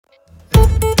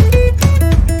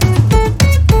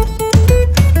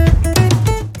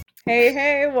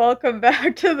Hey, welcome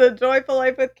back to the Joyful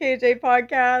Life with KJ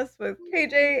podcast with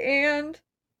KJ and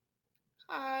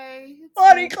Hi, it's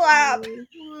Bonny me. Clapp.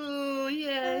 Woo,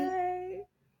 yay.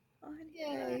 Hi, Bonny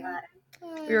Yay. Clapp.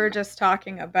 We Hi. were just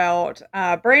talking about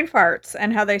brain farts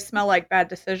and how they smell like bad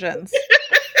decisions.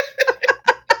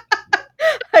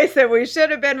 I said we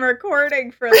should have been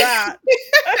recording for that.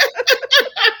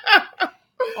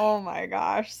 Oh my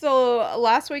gosh. So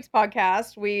last week's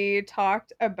podcast, we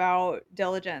talked about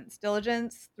diligence.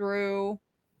 Diligence through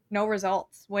no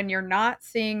results. When you're not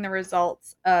seeing the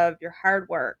results of your hard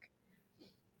work,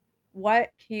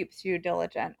 what keeps you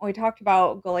diligent? We talked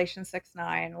about Galatians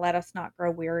 6:9. Let us not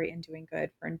grow weary in doing good,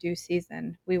 for in due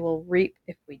season we will reap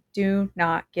if we do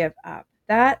not give up.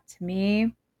 That to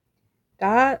me,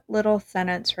 that little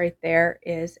sentence right there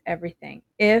is everything.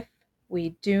 If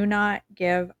we do not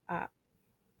give up.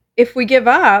 If we give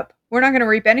up, we're not going to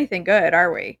reap anything good,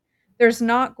 are we? There's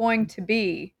not going to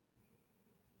be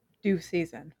due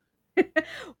season.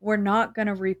 We're not going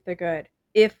to reap the good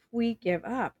if we give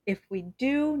up, if we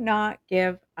do not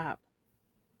give up.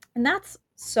 And that's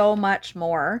so much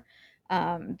more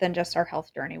than just our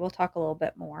health journey. We'll talk a little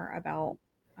bit more about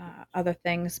other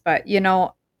things, but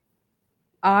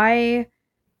I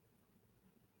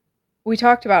we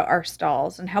talked about our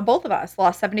stalls and how both of us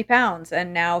lost 70 pounds,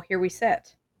 and now here we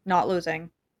sit, not losing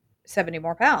 70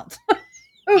 more pounds.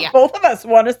 Yeah. Both of us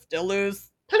want to still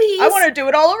lose. I want Please. to do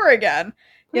it all over again,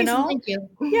 you Please and know? thank you.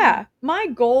 Yeah, my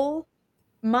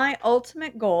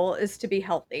ultimate goal is to be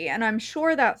healthy, and I'm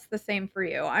sure that's the same for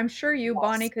you. I'm sure you,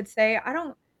 Bonnie, Yes. could say,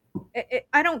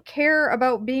 I don't care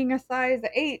about being a size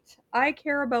 8. I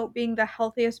care about being the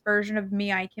healthiest version of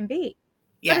me I can be.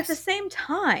 But at the Yes. same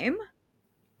time,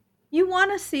 you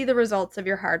want to see the results of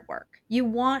your hard work. You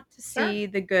want to Sure. see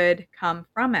the good come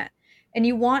from it. And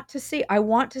I want to see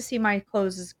my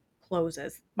closes.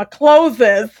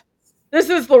 This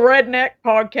is the Redneck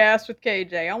Podcast with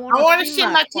KJ. I want I to want to see see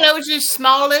my my clothes. clothes'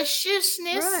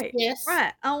 smallishness. Right, Yes.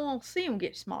 right. I want to see them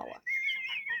get smaller.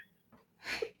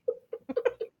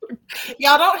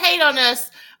 Y'all don't hate on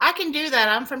us. I can do that.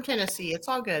 I'm from Tennessee. It's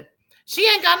all good. She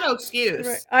ain't got no Right.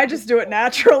 excuse. I just do it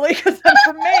naturally because I'm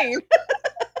from Maine.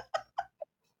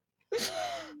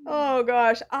 Oh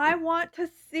gosh, I want to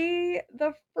see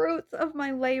the fruits of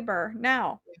my labor.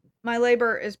 Now, my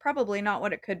labor is probably not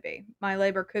what it could be. My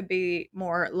labor could be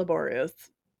more laborious,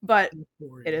 but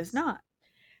it is Glorious.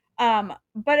 not.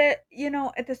 But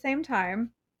at the same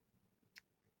time,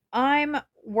 I'm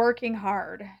working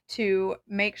hard to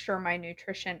make sure my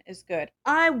nutrition is good.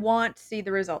 I want to see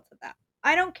the results of that.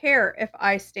 I don't care if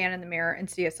I stand in the mirror and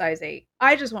see a size 8.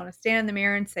 I just want to stand in the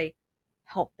mirror and say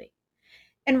healthy.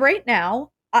 And right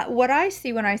now, what I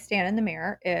see when I stand in the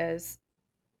mirror is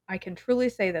I can truly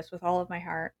say this with all of my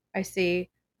heart. I see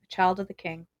a child of the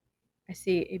king. I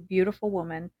see a beautiful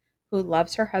woman who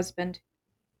loves her husband,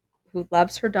 who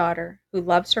loves her daughter, who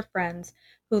loves her friends,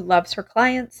 who loves her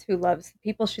clients, who loves the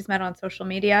people she's met on social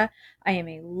media. I am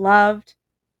a loved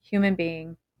human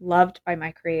being, loved by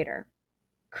my creator,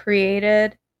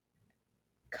 created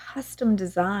custom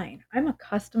design. I'm a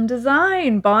custom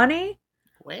design, Bonnie.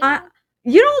 I Well,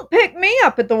 You don't pick me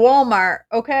up at the Walmart,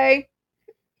 okay?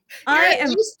 you're I at am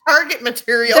least Target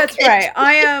material, That's Kate.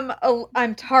 right.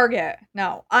 I'm Target.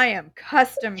 No, I am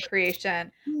custom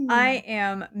creation. I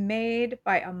am made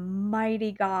by a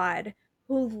mighty God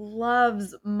who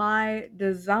loves my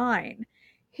design.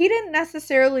 He didn't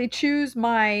necessarily choose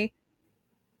my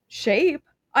shape.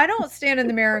 I don't stand in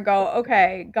the mirror and go,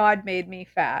 "Okay, God made me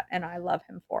fat and I love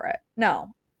him for it."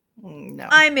 No, No.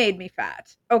 I made me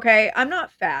fat. Okay? I'm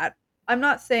not fat. I'm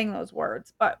not saying those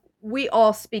words, but we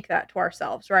all speak that to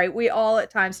ourselves, right? We all at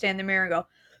times stand in the mirror and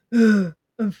go, "Ugh,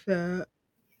 I'm fat."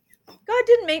 God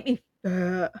didn't make me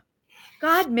fat.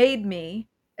 God made me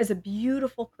as a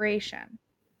beautiful creation.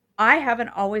 I haven't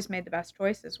always made the best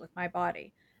choices with my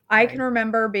body. I can Right.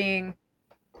 remember being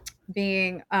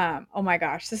oh my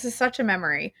gosh, this is such a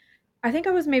memory. I think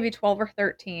I was maybe 12 or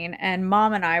 13 and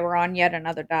mom and I were on yet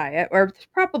another diet, or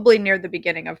probably near the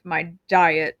beginning of my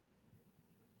diet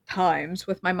times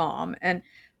with my mom, and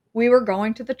we were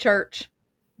going to the church,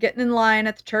 getting in line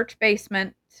at the church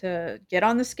basement to get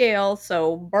on the scale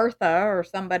so Bertha or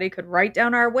somebody could write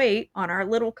down our weight on our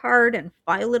little card and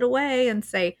file it away and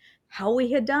say how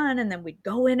we had done, and then we'd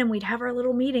go in and we'd have our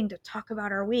little meeting to talk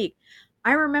about our week.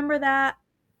 I remember that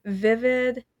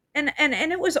vivid, and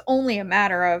it was only a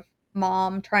matter of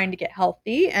mom trying to get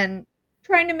healthy and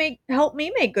trying to make help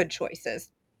me make good choices.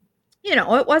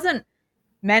 It wasn't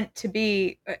meant to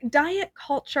be diet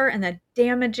culture and the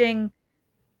damaging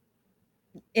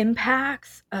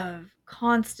impacts of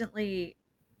constantly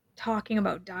talking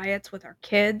about diets with our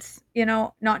kids, you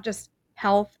know, not just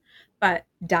health, but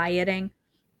dieting.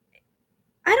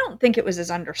 I don't think it was as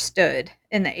understood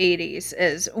in the 80s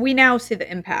as we now see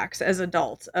the impacts as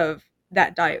adults of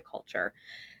that diet culture.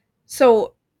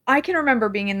 So I can remember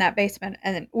being in that basement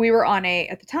and we were on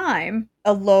at the time,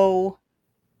 a low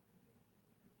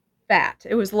fat.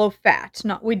 It was low fat.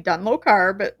 Not we'd done low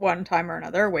carb at one time or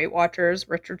another. Weight Watchers,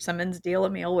 Richard Simmons' Deal a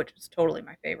Meal, which was totally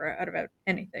my favorite out of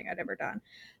anything I'd ever done,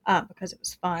 because it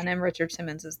was fun and Richard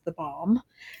Simmons is the bomb.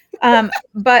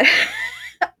 But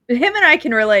him and I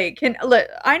can relate. Can look,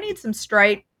 I need some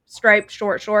striped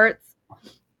short shorts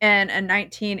and a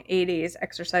 1980s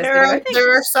exercise There video. are I think,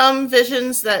 there are some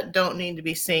visions that don't need to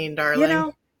be seen, you darling.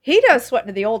 know, he does Sweat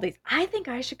into the Oldies. I think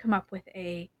I should come up with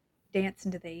a Dance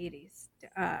into the 80s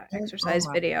Oh exercise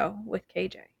my. video with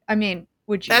KJ. I mean,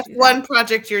 would you That's do that? one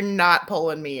project you're not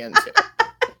pulling me into.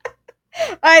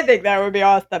 I think that would be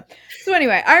awesome. So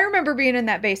anyway, I remember being in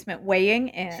that basement weighing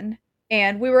in,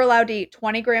 and we were allowed to eat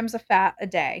 20 grams of fat a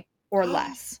day or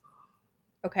less.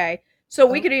 Okay. So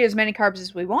we Oh, could eat as many carbs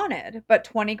as we wanted, but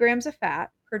 20 grams of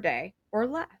fat per day or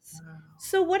less. wow.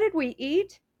 So what did we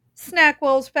eat?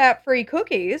 Snackwell's fat free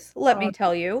cookies, let Oh, me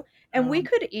tell you. And we no.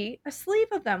 could eat a sleeve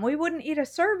of them. We wouldn't eat a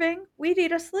serving, we'd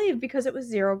eat a sleeve because it was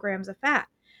 0 grams of fat.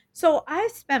 So I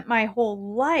spent my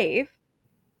whole life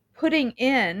putting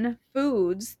in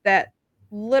foods that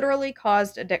literally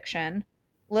caused addiction,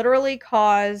 literally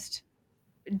caused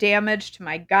damage to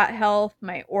my gut health,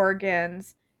 my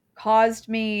organs, caused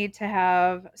me to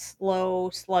have slow,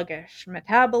 sluggish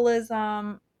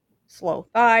metabolism, slow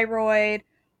thyroid,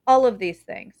 all of these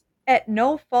things. At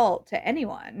no fault to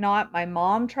anyone, not my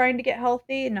mom trying to get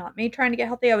healthy, not me trying to get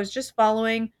healthy. I was just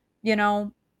following, you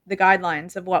know, the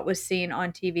guidelines of what was seen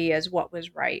on TV as what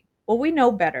was right. Well, we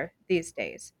know better these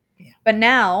days. Yeah. But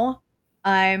now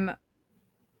I'm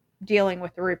dealing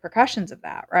with the repercussions of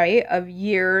that, right? Of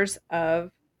years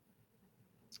of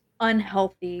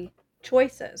unhealthy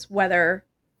choices, whether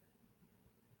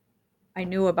I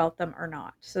knew about them or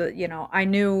not. So, you know, I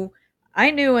knew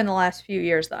in the last few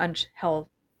years the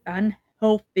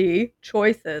unhealthy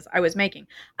choices I was making.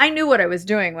 I knew what I was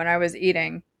doing when I was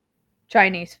eating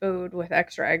Chinese food with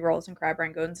extra egg rolls and crab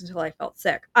rangoons until I felt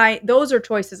sick. I Those are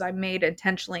choices I made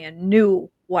intentionally and knew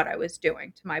what I was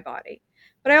doing to my body.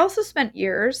 But I also spent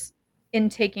years in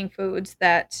taking foods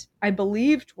that I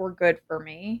believed were good for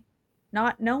me,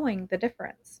 not knowing the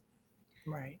difference.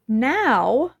 Right.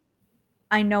 Now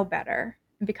I know better.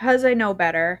 And because I know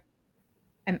better,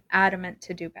 I'm adamant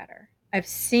to do better. I've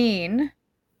seen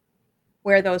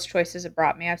where those choices have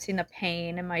brought me. I've seen the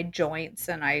pain in my joints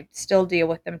and I still deal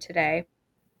with them today.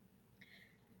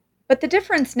 But the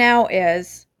difference now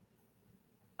is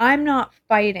I'm not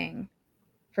fighting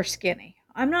for skinny.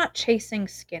 I'm not chasing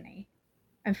skinny.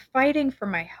 I'm fighting for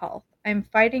my health. I'm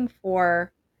fighting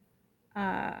for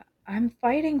a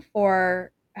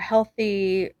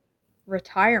healthy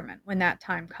retirement when that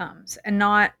time comes and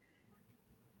not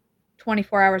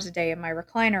 24 hours a day in my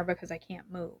recliner because I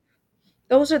can't move.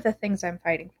 Those are the things I'm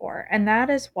fighting for. And that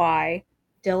is why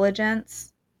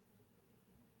diligence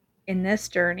in this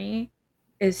journey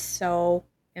is so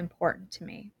important to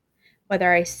me,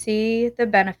 whether I see the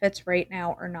benefits right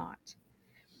now or not.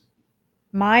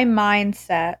 My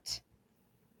mindset,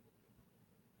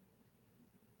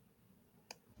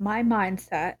 my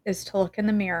mindset is to look in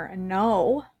the mirror and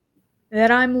know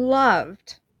that I'm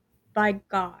loved by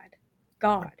God. Right.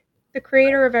 God, the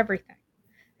creator of everything.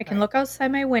 I can Right. look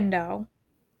outside my window,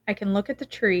 I can look at the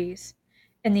trees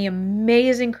and the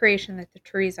amazing creation that the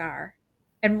trees are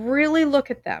and really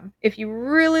look at them. If you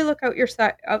really look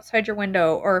outside your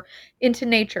window or into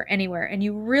nature anywhere and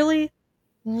you really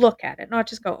look at it, not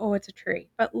just go, "Oh, it's a tree,"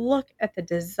 but look at the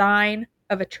design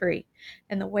of a tree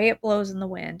and the way it blows in the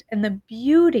wind and the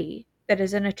beauty that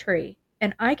is in a tree.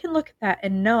 And I can look at that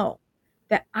and know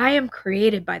that I am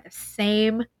created by the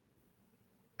same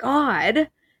God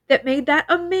that made that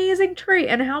amazing tree.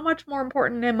 And how much more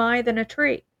important am I than a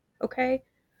tree? Okay.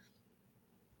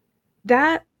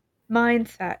 That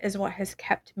mindset is what has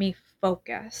kept me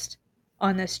focused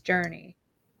on this journey,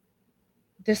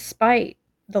 despite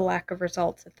the lack of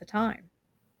results at the time.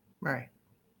 Right.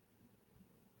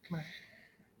 Right.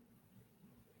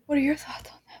 What are your thoughts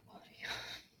on that, Bonnie?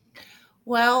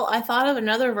 Well, I thought of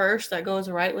another verse that goes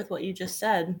right with what you just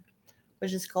said,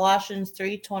 which is Colossians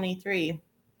 3:23.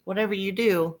 Whatever you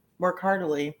do, work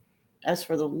heartily as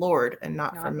for the Lord and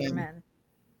not for Not for men. men.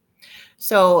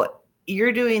 So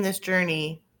you're doing this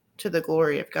journey to the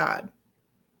glory of God,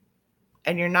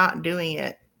 and you're not doing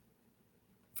it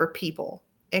for people,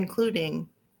 including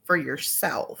for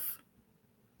yourself.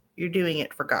 You're doing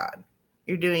it for God.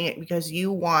 You're doing it because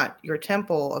you want your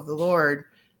temple of the Lord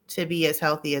to be as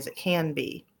healthy as it can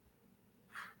be.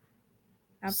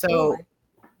 So Absolutely.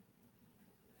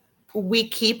 we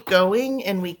keep going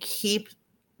and we keep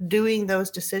doing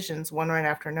those decisions one right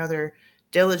after another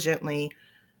diligently,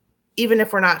 even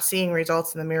if we're not seeing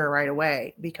results in the mirror right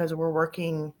away, because we're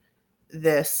working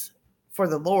this for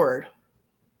the Lord,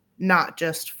 not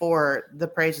just for the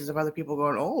praises of other people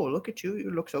going, oh, look at you.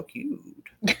 You look so cute.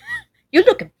 You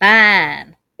looking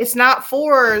fine. It's not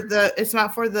for the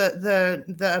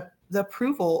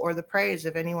approval or the praise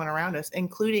of anyone around us,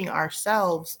 including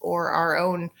ourselves or our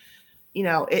own,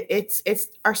 it's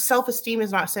our self-esteem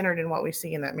is not centered in what we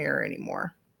see in that mirror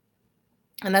anymore.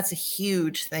 And that's a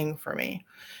huge thing for me.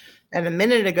 And a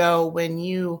minute ago, when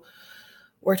you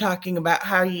were talking about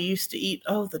how you used to eat,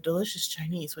 the delicious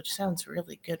Chinese, which sounds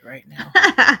really good right now.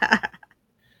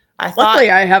 I thought Luckily,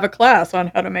 I have a class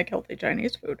on how to make healthy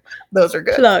Chinese food. those are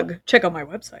good. Plug. Check out my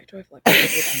website. I feel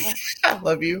like I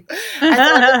love you. I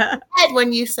thought of that. that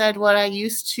when you said what I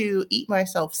used to eat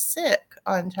myself sick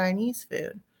on Chinese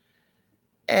food.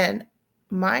 And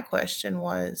my question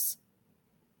was,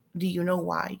 do you know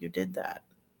why you did that?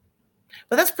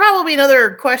 But that's probably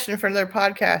another question for another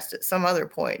podcast at some other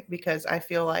point, because I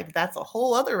feel like that's a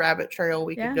whole other rabbit trail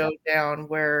we could Yeah. go down,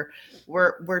 where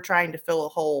we're trying to fill a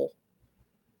hole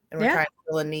and we're Yeah. trying to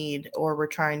fill a need, or we're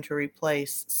trying to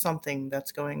replace something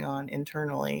that's going on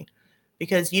internally,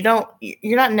 because you're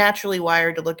not naturally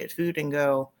wired to look at food and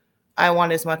go, I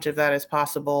want as much of that as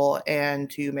possible and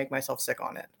to make myself sick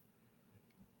on it.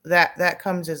 That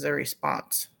comes as a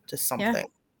response to Yeah. something.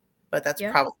 But that's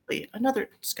Yeah. probably another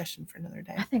discussion for another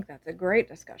I day. think that's a great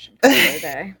discussion for another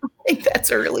day. I think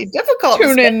that's a really difficult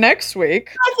Tune discussion. in next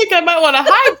week. I think I might want to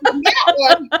hide from that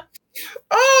one.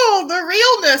 Oh, the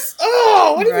realness.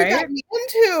 Oh, what have you Right? gotten me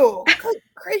into? Good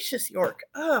gracious, York.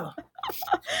 Oh.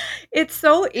 It's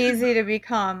so easy to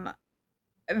become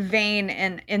vain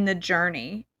in the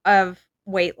journey of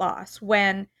weight loss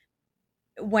when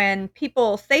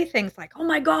people say things like, "Oh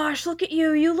my gosh, look at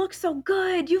you. You look so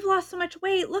good. You've lost so much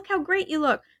weight. Look how great you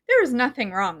look." There is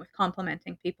nothing wrong with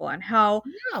complimenting people on how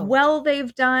No. well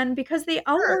they've done, because the Sure.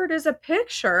 outward is a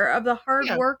picture of the hard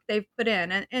Yeah. work they've put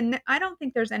in. And I don't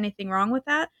think there's anything wrong with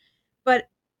that, but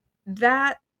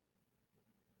that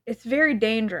it's very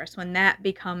dangerous when that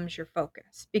becomes your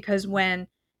focus, because when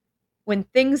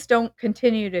things don't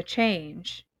continue to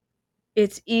change,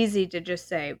 it's easy to just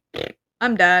say,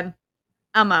 "I'm done.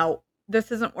 I'm out. This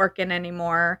isn't working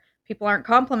anymore. People aren't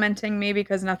complimenting me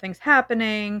because nothing's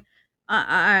happening.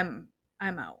 I'm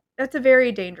out." That's a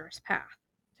very dangerous path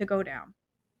to go down.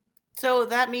 So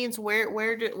that means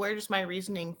where does my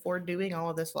reasoning for doing all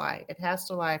of this lie? It has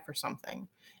to lie for something.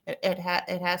 It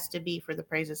has to be for the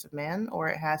praises of man, or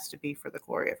it has to be for the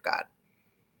glory of God.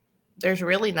 There's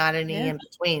really not any Yeah, in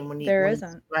between there when you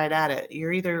isn't. right at it.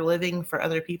 You're either living for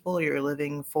other people or you're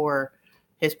living for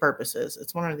his purposes.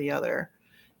 It's one or the other.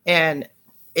 And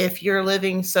if you're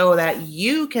living so that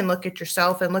you can look at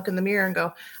yourself and look in the mirror and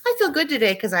go, I feel good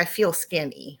today because I feel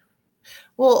skinny.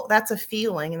 Well, that's a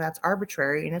feeling and that's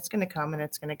arbitrary and it's going to come and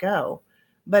it's going to go.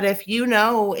 But if you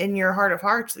know in your heart of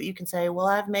hearts that you can say, well,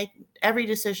 I've made every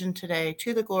decision today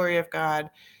to the glory of God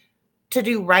to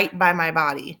do right by my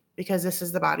body, because this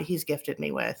is the body he's gifted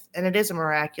me with. And it is a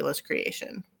miraculous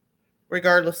creation,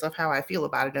 regardless of how I feel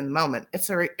about it in the moment. It's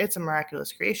a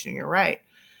miraculous creation. You're right.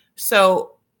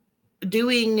 So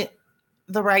doing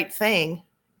the right thing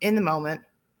in the moment,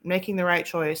 making the right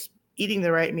choice, eating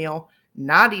the right meal,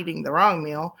 not eating the wrong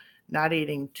meal, not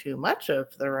eating too much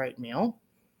of the right meal,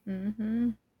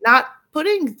 Mhm. not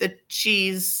putting the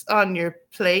cheese on your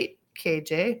plate,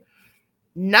 KJ,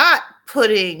 not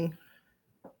putting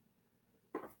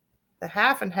the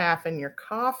half and half in your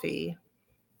coffee.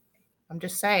 I'm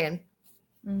just saying.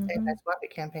 Mhm. That's Bucket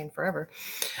campaign forever.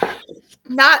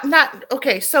 Not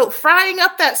okay. So frying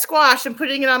up that squash and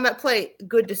putting it on that plate,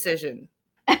 good decision.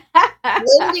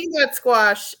 Blending that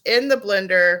squash in the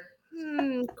blender,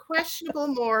 questionable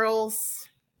morals.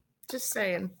 Just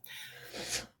saying.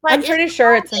 I'm But in pretty the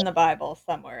sure it's in moment, the Bible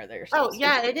somewhere that you're oh supposed to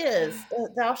yeah, do it that. is.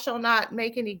 Thou shalt not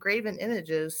make any graven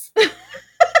images. The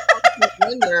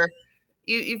blender.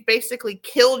 You've basically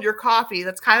killed your coffee.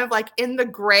 That's kind of like in the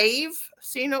grave.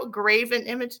 So graven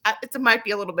image. It might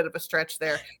be a little bit of a stretch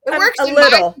there. It works A in my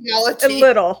little. A theology.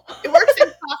 little. It works in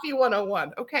Coffee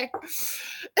 101. Okay.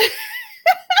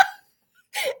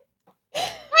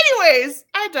 Anyways,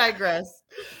 I digress.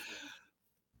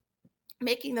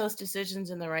 Making those decisions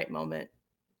in the right moment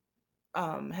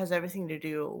has everything to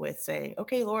do with saying,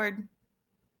 okay, Lord,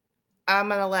 I'm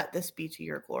going to let this be to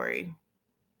your glory.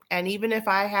 And even if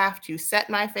I have to set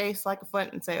my face like a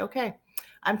flint and say, okay,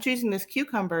 I'm choosing this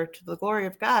cucumber to the glory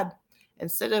of God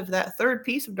instead of that third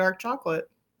piece of dark chocolate.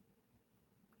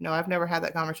 No, I've never had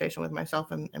that conversation with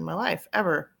myself in my life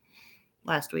ever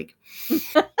last week.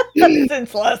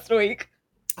 Since last week.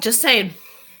 Just saying.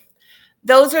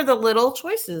 Those are the little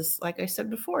choices. Like I said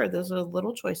before, those are the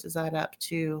little choices add up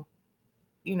to,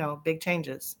 big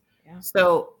changes. Yeah.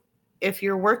 So if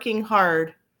you're working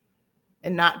hard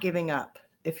and not giving up,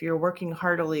 if you're working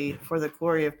heartily for the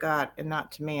glory of God and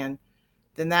not to man,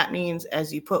 then that means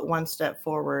as you put one step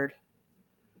forward,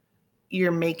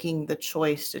 you're making the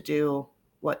choice to do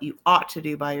what you ought to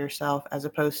do by yourself as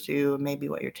opposed to maybe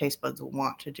what your taste buds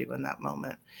want to do in that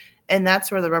moment. And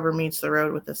that's where the rubber meets the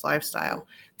road with this lifestyle.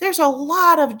 There's a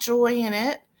lot of joy in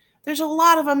it. There's a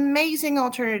lot of amazing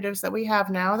alternatives that we have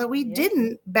now that we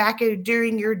didn't back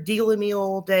during your deal a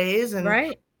meal days. And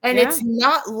Right. and Yeah. it's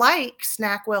not like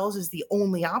Snackwells is the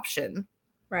only option.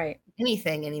 Right.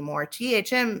 Anything anymore.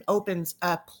 THM opens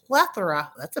a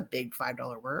plethora. That's a big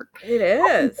 $5 word. It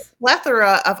is.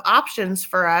 Plethora of options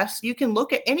for us. You can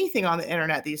look at anything on the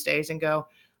internet these days and go,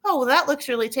 oh, well, that looks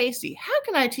really tasty. How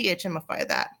can I THMify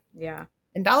that? Yeah.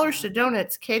 And Dollars to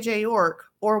Donuts, KJ York,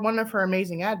 or one of her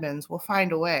amazing admins will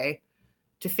find a way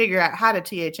to figure out how to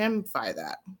THMify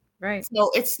that. Right.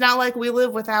 So it's not like we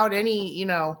live without any,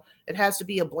 it has to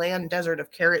be a bland desert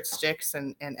of carrot sticks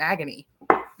and agony.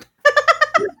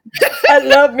 I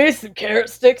love me some carrot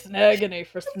sticks and agony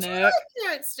for snack.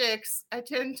 Carrot sticks. I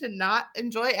tend to not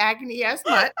enjoy agony as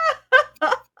much.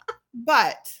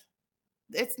 But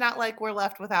it's not like we're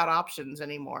left without options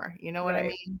anymore. You know what I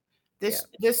mean?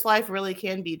 This life really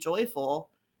can be joyful,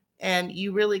 and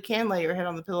you really can lay your head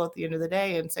on the pillow at the end of the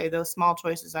day and say those small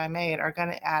choices I made are going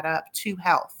to add up to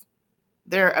health.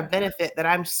 They're a benefit that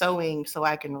I'm sowing so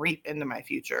I can reap into my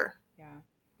future. Yeah.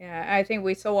 Yeah. I think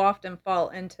we so often fall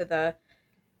into the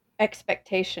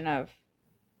expectation of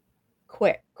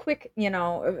quick,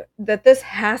 that this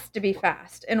has to be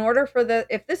fast in order for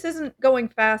if this isn't going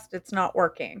fast, it's not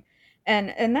working.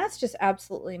 And that's just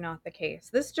absolutely not the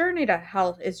case. This journey to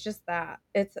health is just that.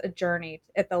 It's a journey.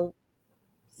 At the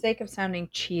sake of sounding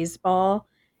cheeseball,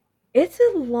 it's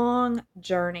a long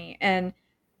journey. And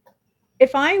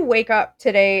if I wake up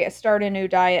today, start a new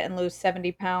diet, and lose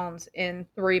 70 pounds in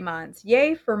 3 months,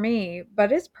 yay for me,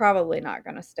 but it's probably not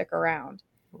going to stick around.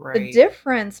 The Right.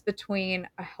 difference between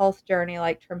a health journey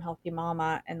like Trim Healthy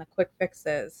Mama and the quick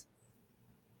fixes,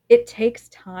 it takes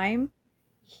time.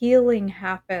 Healing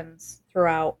happens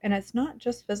throughout, and it's not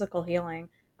just physical healing.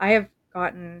 I have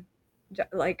gotten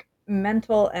like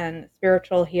mental and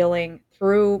spiritual healing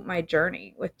through my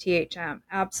journey with THM.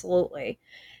 Absolutely.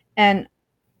 And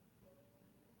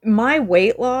my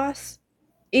weight loss,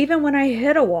 even when I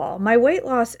hit a wall, my weight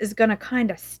loss is going to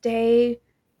kind of stay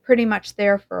pretty much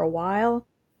there for a while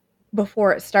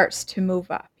before it starts to move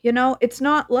up. It's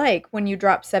not like when you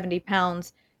drop 70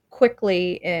 pounds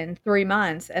quickly in 3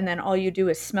 months and then all you do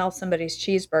is smell somebody's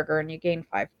cheeseburger and you gain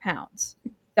 5 pounds.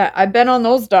 That I've been on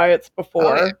those diets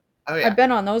before. Oh, yeah. Oh, yeah. I've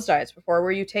been on those diets before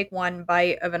where you take one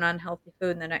bite of an unhealthy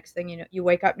food and the next thing you know, you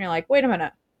wake up and you're like, wait a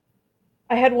minute.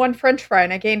 I had one French fry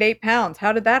and I gained 8 pounds.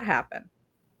 How did that happen?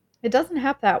 It doesn't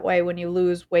happen that way when you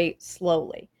lose weight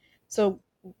slowly. So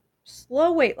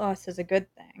slow weight loss is a good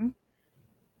thing.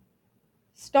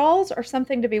 Stalls are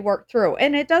something to be worked through.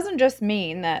 And it doesn't just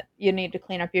mean that you need to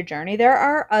clean up your journey. There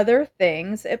are other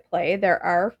things at play. There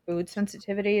are food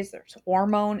sensitivities, there's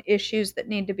hormone issues that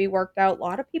need to be worked out. A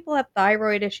lot of people have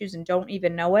thyroid issues and don't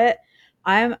even know it.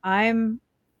 I'm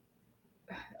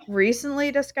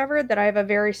recently discovered that I have a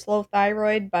very slow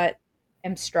thyroid, but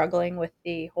am struggling with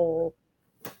the whole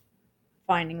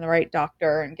finding the right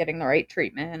doctor and getting the right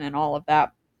treatment and all of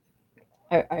that.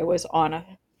 I was on a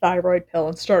thyroid pill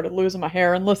and started losing my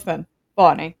hair. And listen,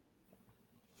 Bonnie,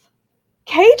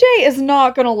 KJ is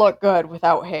not going to look good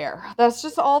without hair. That's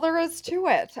just all there is to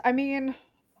it. I mean,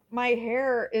 my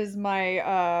hair is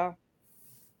my,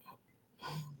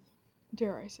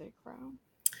 dare I say, crown.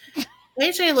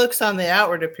 AJ looks on the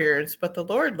outward appearance, but the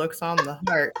Lord looks on the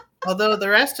heart. Although the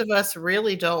rest of us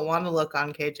really don't want to look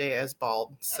on KJ as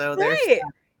bald. So there's Right.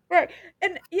 Right.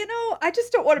 And I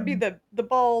just don't want to be the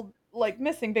bald, like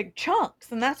missing big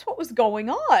chunks. And that's what was going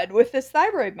on with this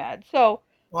thyroid med. So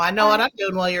well, I know what I'm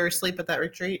doing while you're asleep at that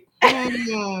retreat.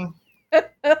 Packing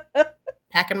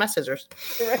my scissors.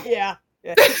 Yeah.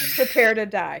 Prepare to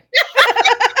die.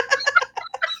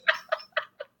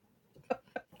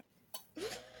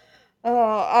 Oh,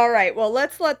 all right. Well,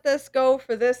 let's let this go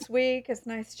for this week. It's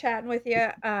nice chatting with you.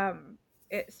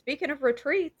 Speaking of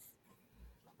retreats,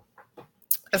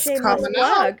 It's shameless coming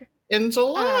plug. up. In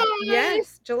July.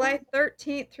 Yes, July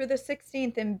 13th through the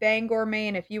 16th in Bangor,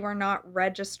 Maine. If you are not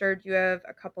registered, you have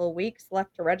a couple of weeks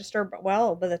left to register. But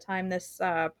well, by the time this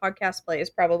podcast plays,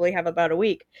 probably have about a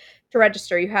week to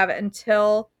register. You have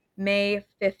until May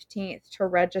 15th to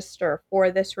register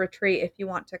for this retreat if you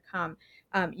want to come.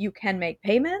 You can make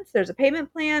payments. There's a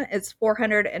payment plan. It's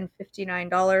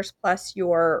 $459 plus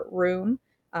your room.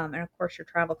 And of course, your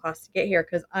travel costs to get here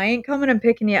because I ain't coming and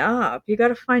picking you up. You got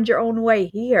to find your own way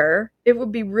here. It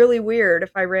would be really weird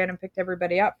if I ran and picked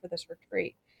everybody up for this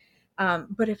retreat.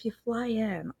 But if you fly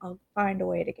in, I'll find a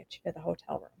way to get you to the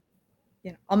hotel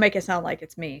room. I'll make it sound like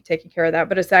it's me taking care of that,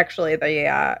 but it's actually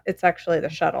the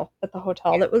shuttle at the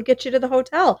hotel that will get you to the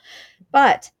hotel.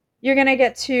 But you're gonna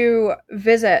get to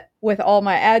visit with all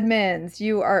my admins.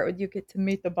 You get to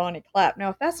meet the Bonny Clapp. Now,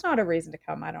 if that's not a reason to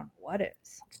come, I don't know what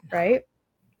is, right?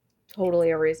 Totally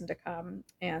a reason to come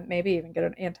and maybe even get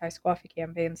an anti-squaffy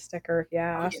campaign sticker if you Oh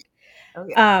yeah. ask. Oh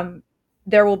yeah.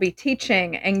 There will be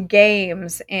teaching and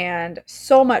games and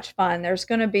so much fun. There's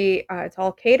going to be it's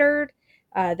all catered.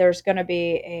 There's going to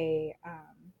be a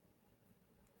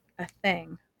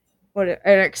thing,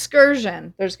 an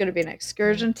excursion. There's going to be an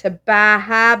excursion to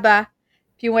Bahaba.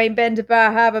 If you ain't been to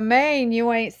Bahaba, Maine,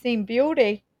 you ain't seen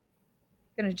beauty.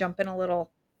 Going to jump in a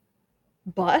little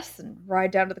bus and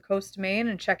ride down to the coast of Maine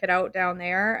and check it out down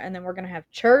there. And then we're going to have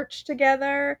church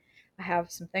together. I have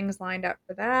some things lined up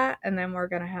for that. And then we're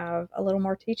going to have a little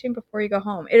more teaching before you go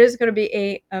home. It is going to be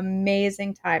an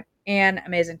amazing time.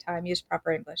 Use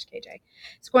proper English, KJ.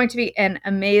 It's going to be an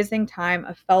amazing time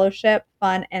of fellowship,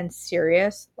 fun, and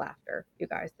serious laughter. You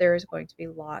guys, there is going to be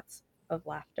lots of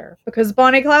laughter because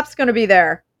Bonnie Clapp's going to be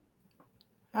there.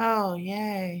 Oh,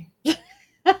 yay.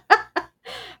 All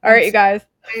right, you guys.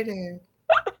 Excited.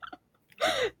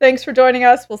 Thanks for joining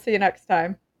us. We'll see you next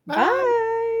time. Bye. Bye.